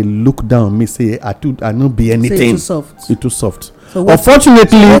 people go dey look down me, say I no be anything. Say it's too soft. It's too soft. So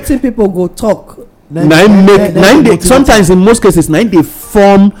Unfortunately, wetin people go talk. sometimes in most cases they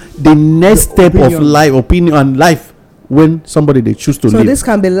form the next step of opinion and life when somebody they choose to So live. this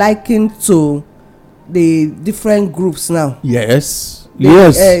can be likened to the different groups now. Yes.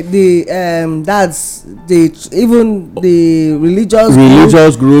 That's even the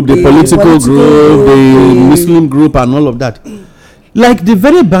religious group, the political group, the Muslim group, and all of that. Like the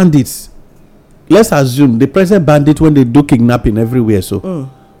very bandits, let's assume the present bandit when they do kidnapping everywhere. So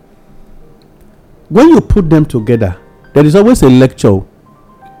when you put them together, there is always a lecture.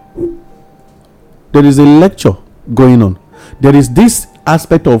 There is a lecture going on. There is this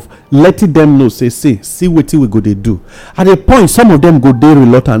aspect of letting them know, say, see what we go they do. At a point, some of them go there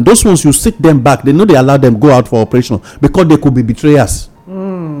reluctant. Those ones you sit them back, they know they allow them go out for operation because they could be betrayers.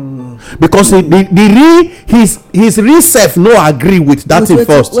 Because his real self no agree with that thing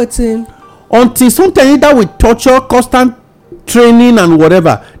first. Until sometimes either with torture, constant training and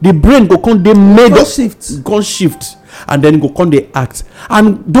whatever, the brain go come they made up shift. And then go come they act,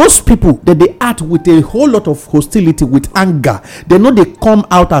 and those people that they act with a whole lot of hostility, with anger. They know they come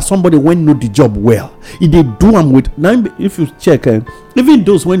out as somebody when know the job well. If they do them with now, if you check, even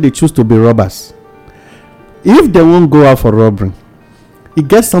those when they choose to be robbers, if they won't go out for robbery, it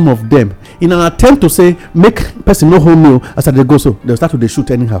gets some of them in an attempt to say make person no hold me as they go, so they'll start to they shoot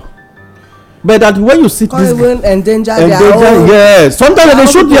anyhow. But that when you see this endanger their own, yes, sometimes they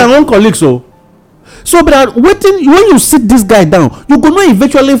shoot their own colleagues. So, but waiting when you sit this guy down, you gonna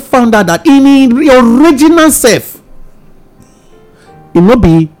eventually find out that in your original self, it not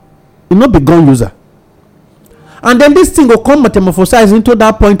be gun user, and then this thing will come metamorphosize into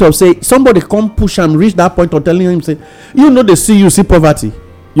that point of say somebody come push and reach that point of telling him say, they see poverty,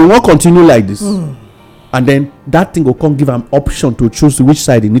 you won't continue like this, and then that thing will come give an option to choose which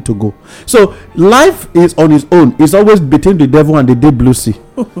side he need to go. So life is on its own. It's always between the devil and the deep blue sea.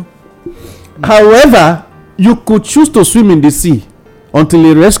 However, you could choose to swim in the sea until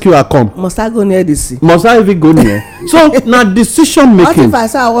a rescuer come. Must I go near the sea? Must I even go near? So now decision What making. if I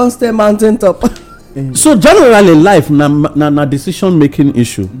say I want stay mountain top? So generally life na decision making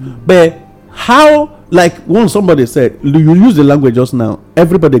issue. But how, like when somebody said, you use the language just now,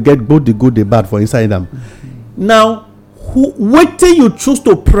 everybody get both the good the bad for inside them. Now what you choose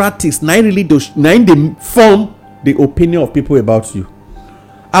to practice now really they form the opinion of people about you.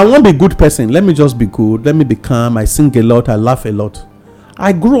 I won't be a good person. Let me just be good. Let me be calm. I sing a lot. I laugh a lot.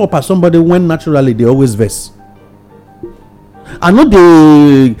 I grew up as somebody when naturally they always vex. I know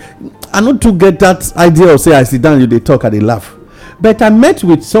to get that idea of say I sit down, they talk and they laugh. But I met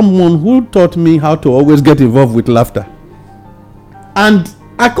with someone who taught me how to always get involved with laughter. And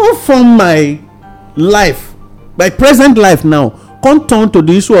I can't form my life, my present life now, can't turn to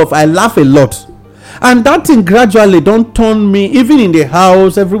the issue of I laugh a lot. And that thing gradually don't turn me, even in the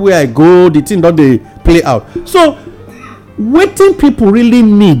house, everywhere I go, the thing don't they play out. So waiting people really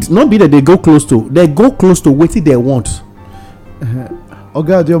need, not be that they go close to what they want.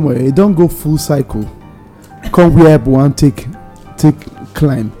 Oga Adeomo, it don't go full cycle. Come where one take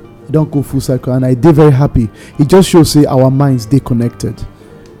climb. It don't go full cycle, and I did very happy. It just shows say our minds they connected,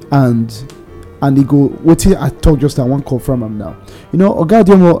 and it go. What I talk just I want confirm am now. You know, Oga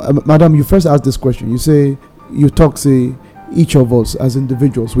Adeomo, madam, you first asked this question. You say say each of us as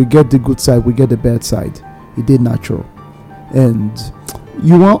individuals, we get the good side, we get the bad side. It did natural, and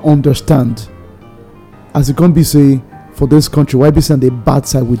you won't understand as it can be say for this country why be saying the bad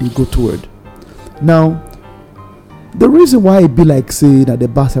side we they go toward. Now, the reason why it be like say that the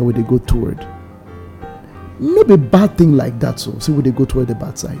bad side we they go toward, no be bad thing like that. So see we they go toward the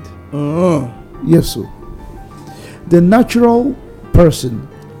bad side. Yes, so the natural person,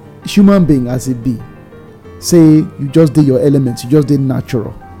 human being as it be, say you just did your elements, you just did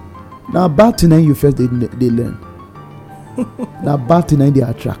natural. Now bad thing you first they learn. Now bad thing they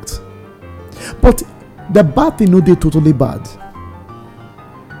attract. But the bad thing no they totally bad.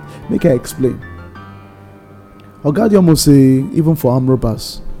 Make I explain. Oga almost say even for armed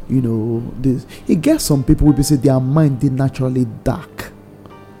robbers, you know, this it gets some people will be say their mind they naturally dark.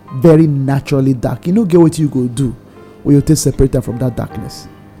 Very naturally dark. You know, get what you go do when you take separate them from that darkness.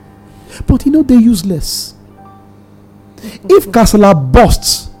 But you know they're useless. If Kasala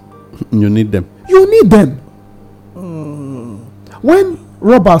busts, You need them. you need them. When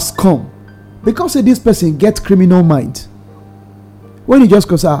robbers come, because say this person get criminal mind, when he just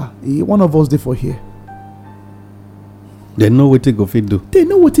goes, one of us there for here, They know what they go fit do. they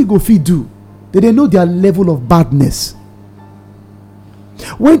know what he go fit do. They know their level of badness.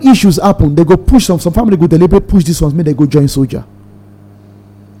 When issues happen, they go push some family go deliberately push this ones, make they go join soldier.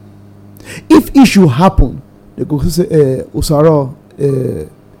 If issue happen, they go say, Osaro,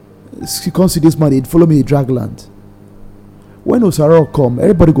 come see this man, they follow me, drag land. When Osaro come,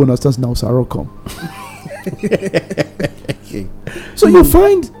 everybody go understand now Osaro come. So you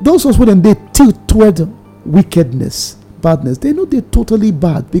find those ones when they tilt toward wickedness, badness, they know they're totally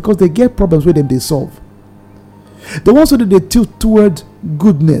bad because they get problems with them they solve. The ones that they tilt toward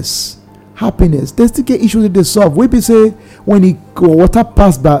goodness, happiness, they still get issues that they solve. We be say when he water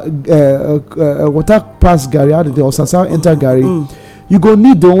pass Gary out of the or enter Gary, you go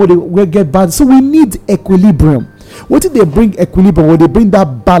need the one we get bad. So we need equilibrium. What did they bring equilibrium? When they bring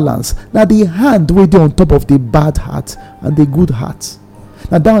that balance, now the hand where they on top of the bad heart and the good heart.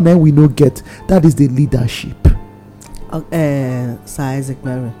 Now down there we know get that is the leadership. Sir Isaac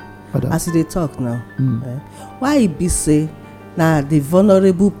Mary, Madam. as they talk now, why it be say now the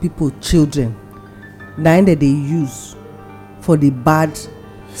vulnerable people, children, now that they use for the bad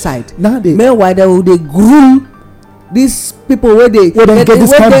side. Now they Meanwhile, they groom these people where they get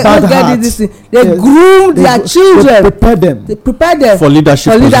this kind of bad heart. They groom they their go- children. they prepare them. They prepare them For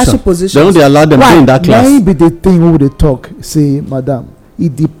leadership positions. They don't they allow them to Why? be in that class. Why be the thing where they talk say, madam,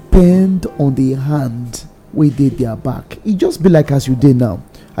 it depend on the hand where they their back. It just be like as you did now.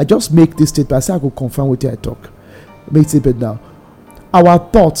 I just make this statement. I say I go confirm what I talk. Make statement now. Our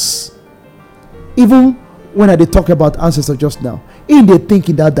thoughts, even when I talk about ancestors just now, in they think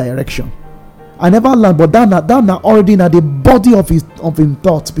in that direction. I never learned, but that now already now the body of his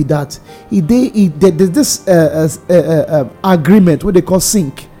thoughts be that there's this agreement what they call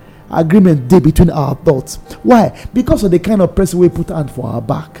sync agreement day between our thoughts. Why? Because of the kind of person we put hand for our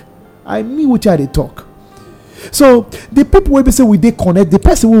back. I mean which I they talk. So the people will be say we they connect the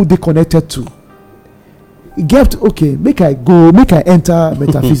person we they connected to. Get okay, make I enter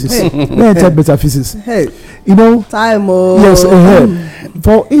metaphysics. Make I enter metaphysics. Hey, You know, time yes,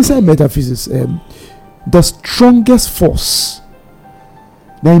 for inside metaphysics, the strongest force,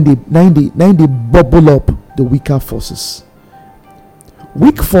 now they bubble up the weaker forces.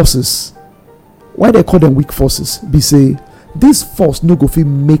 Weak forces, why they call them weak forces? Be say this force no go fit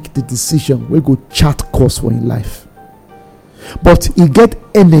make the decision we go chart course for in life, but he get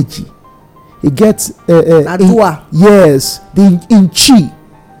energy. He gets yes, the in chi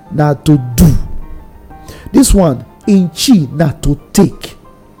na to do. This one in chi na to take.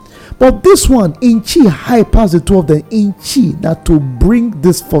 But this one in chi high past the two of them in chi na to bring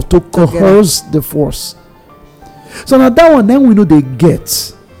this force to coerce the force. So now that one then we know they get.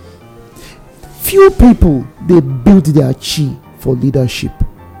 Few people they build their chi for leadership.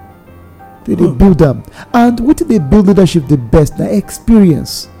 They build them, and what did they build leadership the best? The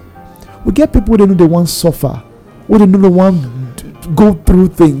experience. We get people who know they want to suffer, who they know they want to go through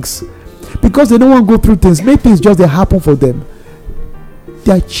things, because they don't want to go through things. Maybe things just they happen for them.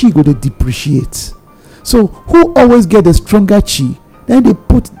 Their chi go they depreciate. So who always get the stronger chi? Then they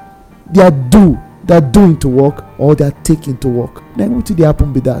put their doing to work or their taking to work. Then what did they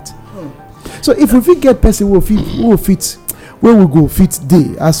happen with that? So if we get person who fit where we go fit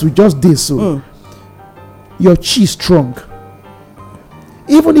day as we just day so. Your chi strong.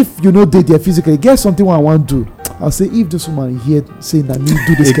 Even if you know they there physically, get something I want to do. I'll say if this woman here saying that me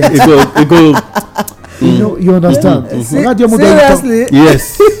do this kind of It go. you know, you understand. Seriously?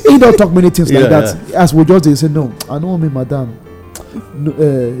 Yes. He don't talk many things like Yeah. that. As we just they say no, I know me, madam. No,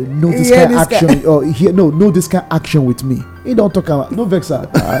 no this Yeah, kind of this action or here no this kind of action with me. He don't talk about no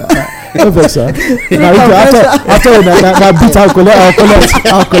vexer. No vexer. After na beat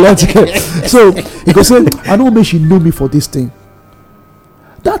I'll collect. So he go say I know me she know me for this thing.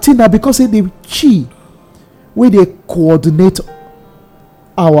 That thing na because say the chi where they coordinate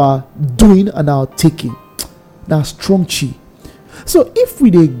our doing and our taking. Now strong chi. So if we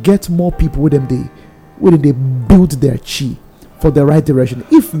dey get more people with them they build their chi for the right direction.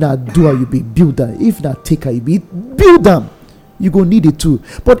 If not doer you be builder, if not taker you be build them. You go need it too.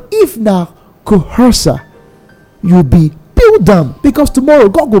 But if not coercer, you be build them because tomorrow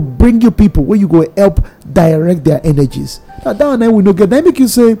God will bring you people where you go help direct their energies. Now that one we no get. That make you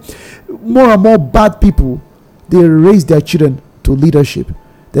say more and more bad people they raise their children to leadership.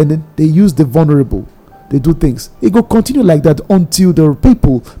 Then they use the vulnerable. They do things. It go continue like that until the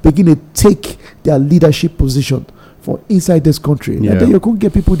people begin to take their leadership position for inside this country. Yeah. And then you can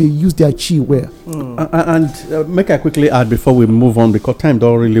get people they use their chi where. And make I quickly add before we move on because time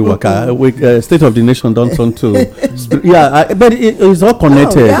don't really work. State of the nation don't turn to but it's all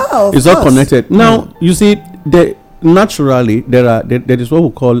connected. Of It's all course. connected. Now you see, naturally there is what we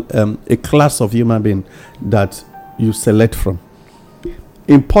call a class of human being that you select from.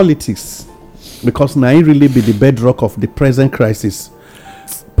 In politics, because now it really be the bedrock of the present crisis.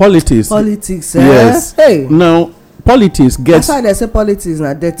 Politics, yes. Hey. Now politics gets That's why they say politics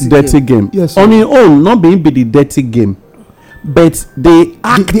na dirty game. Yes, On sir. its own, not being be the dirty game, but the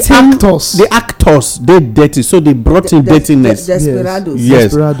actors they dirty, so they brought in dirtiness. Desperados. Yes.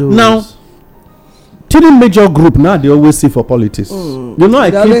 Desperados. Now, three major group now they always see for politics. You know,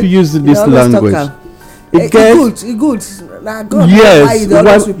 I keep using this language. It gets good. Nah, God, Yes, why you dey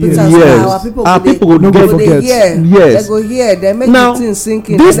always why- repeat am? yes. Our people go no get go forget. hear. Yes. They go hear. They make Now, the thing sink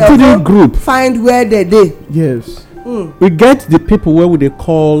in. this They three go group, find where they dey. Yes. we get the people where we they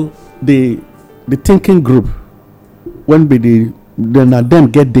call the thinking group. When we then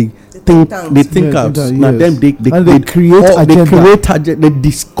them get the tanks. the thinkers. Yeah, Now yes. them And they create agenda. They create agenda. They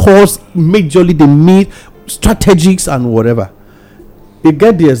discuss majorly. They meet strategies and whatever. You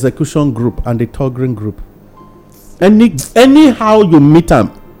get the execution group and the targeting group. Anyhow you meet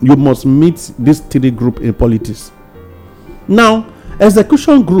them, you must meet this three group in politics. Now,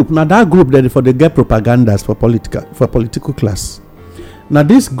 execution group, now that group therefore they get propagandas for political class. Now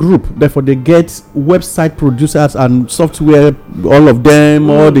this group therefore they get website producers and software, all of them,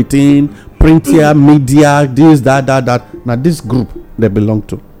 all the thing, printer, media, this, that. Now this group they belong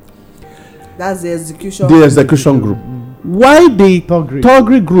to. That's the execution. The execution group. Why the Togri.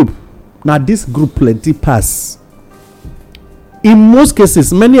 Togri group? Now this group plenty pass. In most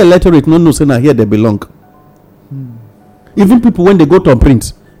cases, many electorate no know say na here they belong. Even people when they go to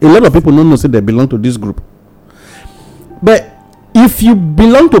print, a lot of people no know say they belong to this group. But if you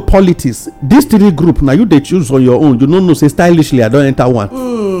belong to politics, this three group now you they choose on your own. You don't know say stylishly I don't enter one.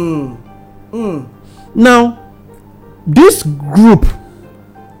 Now this group,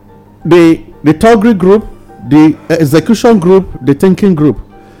 the Togri group, the execution group, the thinking group.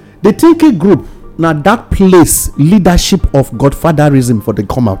 The thinking group, now that place leadership of godfatherism for the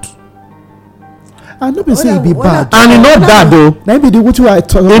come out. And not be say it be bad. And it's not bad though. Now be the what you are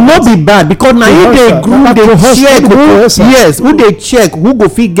talking It about. not be bad because now if they Coercer. group That they coercer. check Coercer. yes who they check who go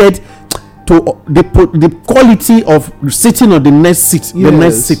fit get to the quality of sitting on the next seat the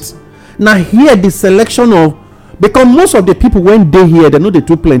next Yes. seat. Now here the selection of because most of the people when they here they know they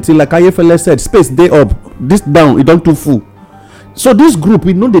too plenty like IFLS said space they up this down it don't too full. So this group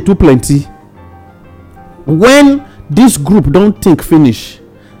we know they too plenty. When this group don't think finish,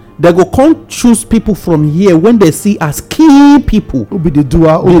 they go come choose people from here when they see as key people. Who be the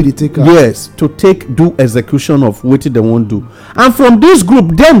doer, who be the taker. Yes, to do execution of what they want do. And from this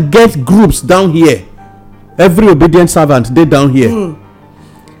group, them get groups down here. Every obedient servant, they down here.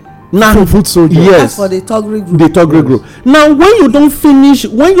 Now, Foot soldier. That's yes, for the Togri group. the Togri group. Now, when you don't finish,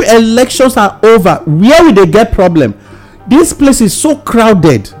 when your elections are over, where will they get problem? This place is so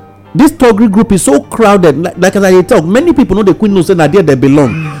crowded. This Togri group is so crowded. Like as I talk, many people know the queen knows that there they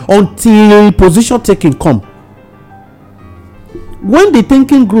belong until position taking come. When the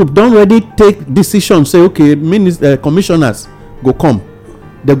thinking group don't already take decision, say okay, commissioners go come,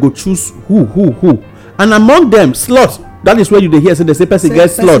 they go choose who, and among them slot that is where you dey hear say the say person get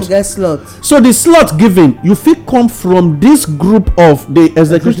slot. Get slot. So the slot giving, you fit come from this group of the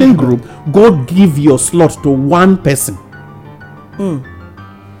executing group, go give your slot to one person.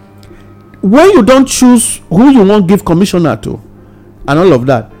 When you don't choose who you want give commissioner to and all of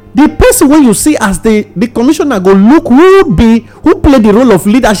that, the person when you see as the commissioner go look who play the role of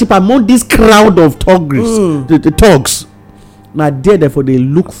leadership among this crowd of thugs, the thugs. Now therefore they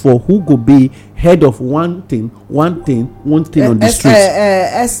look for who go be head of one thing on the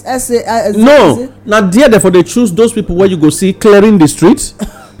street. No, now therefore they choose those people where you go see clearing the street,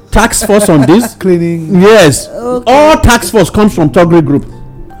 task force on this. Cleaning. Yes, Okay. all task force comes from Togri group.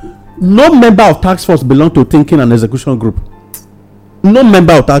 No member of task force belong to thinking and execution group. No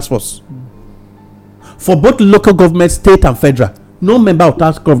member of task force. For both local government, state and federal, no member of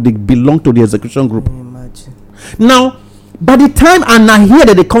task force they belong to the execution group. Imagine. Now, by the time and now here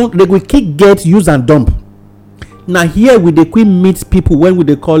that they will keep get use and dump. Now here we they quick meet people when we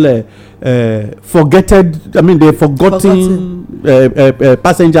they call forgotten. I mean they forgotten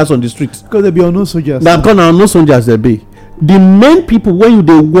passengers on the street. Because there be unknown soldiers. Now because now no soldiers there be. The main people when you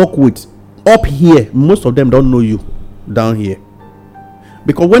they work with up here, most of them don't know you down here.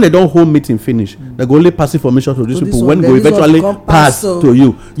 Because when they don't hold meeting finish, they go only pass information to these So people. this When one, they then this one eventually come pass pass to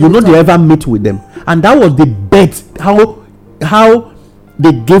you, you know they ever meet with them. And that was the bet how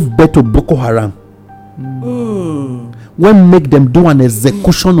they gave birth to Boko Haram. When make them do an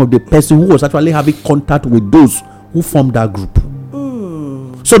execution of the person who was actually having contact with those who formed that group.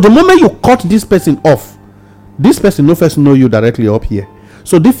 So the moment you cut this person off, this person no first know you directly up here.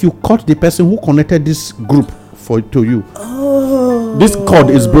 So if you cut the person who connected this group to you, this cord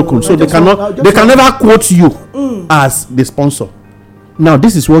is broken. So they can never quote you as the sponsor. Now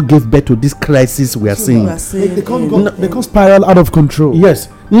this is what gave birth to this crisis we are seeing. They can't spiral out of control. Yes.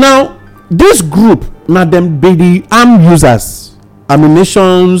 Now this group, now them be the armed users,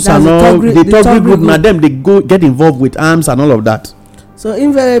 ammunitions That's and the all. Togri- The the Togri Togri group, now group. them they go get involved with arms and all of that. So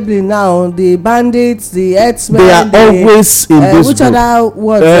invariably now the bandits, the herdsmen, They are always in this which group. other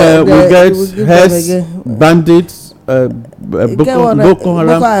words? We we'll get give them heads, again. bandits, Boko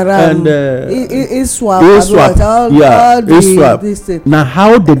Haram, and ISWAP, ISWAP. all the ISWAP. this thing. Now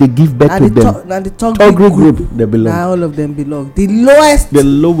how did they give birth to them? Now the Togri Togri group they belong. Now all of them belong. The lowest The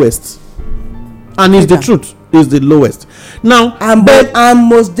lowest, and it's the Okay. truth, is the lowest. Now and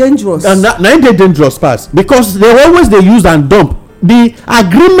most dangerous. and now they dangerous pass because they always they use and dump. The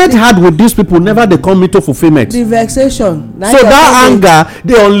agreement had with these people never they come into fulfillment. The vexation. So that anger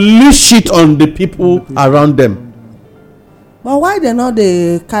they unleash it on the people around them. But why they not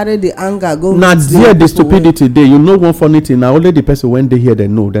they carry the anger go? Now meet there the people stupidity there. You know one funny thing. Now only the person when they hear they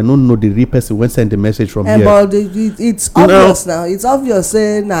don't know the real person when send the message from here. But it's obvious now. It's obvious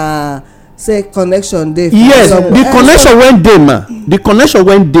say say connection dey. Yes, the connection went day, man. The connection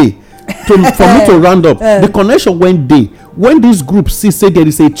went day. For me to round up, the connection went day. When this group see say there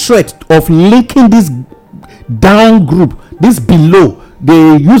is a threat of linking this down group, this below,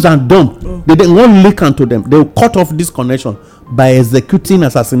 they use and dump. They won't link onto them. They will cut off this connection by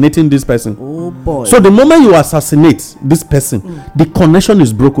assassinating this person. Oh boy. So the moment you assassinate this person, the connection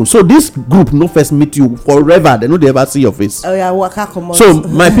is broken. So this group no first meet you forever. They no they ever see your face. Oh yeah, waka comot. So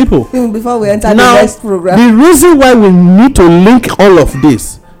my people, before we enter now the next program. the reason why we need to link all of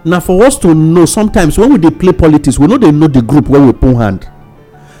this now for us to know sometimes when we dey play politics we know they know the group where we put hand.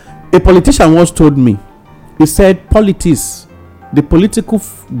 A politician once told me, he said politics, the political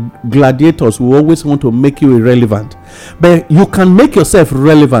gladiators will always want to make you irrelevant, but you can make yourself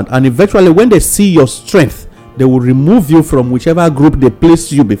relevant, and eventually when they see your strength they will remove you from whichever group they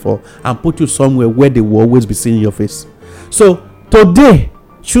placed you before and put you somewhere where they will always be seeing your face. So today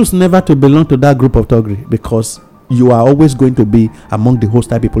choose never to belong to that group of Togri because you are always going to be among the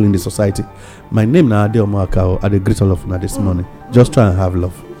hostile people in the society. My name now Ade Omoakao. I dey greet all of you this morning. Just try and have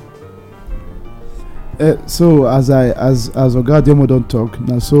love. So as Oga Adeomo don't talk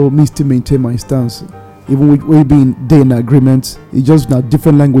now, so me still maintain my stance. Even we being there in agreement, it's just now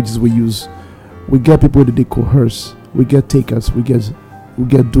different languages we use. We get people that they coerce, we get takers, we get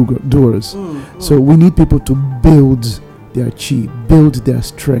doers. So we need people to build their chi, build their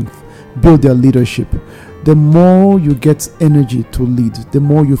strength, build their leadership. The more you get energy to lead, the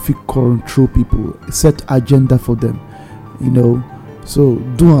more you feel control people, set agenda for them, So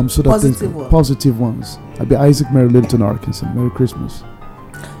do them so that positive ones. I'll be Isaac Mary Littleton, Arkansas. Merry Christmas.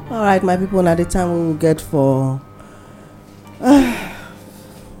 All right, my people. Now the time we will get for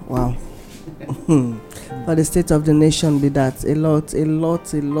wow for the state of the nation be that a lot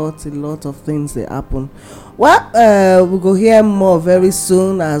of things they happen. Well, we go hear more very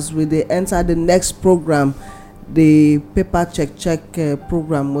soon as we enter the next program. the paper check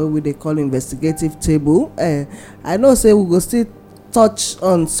program wey we dey call investigative table. I know say we go still touch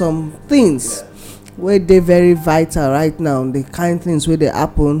on some things wey dey very vital right now, the kind things wey dey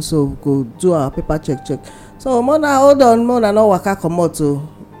happen, so we go do our paper check. So mona hold on, mona no waka comot o,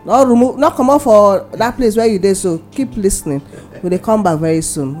 no comot for that place where you dey, so keep listening. We dey come back very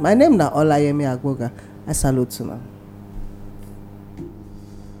soon. My name na Olayemi Agboga. I salute una.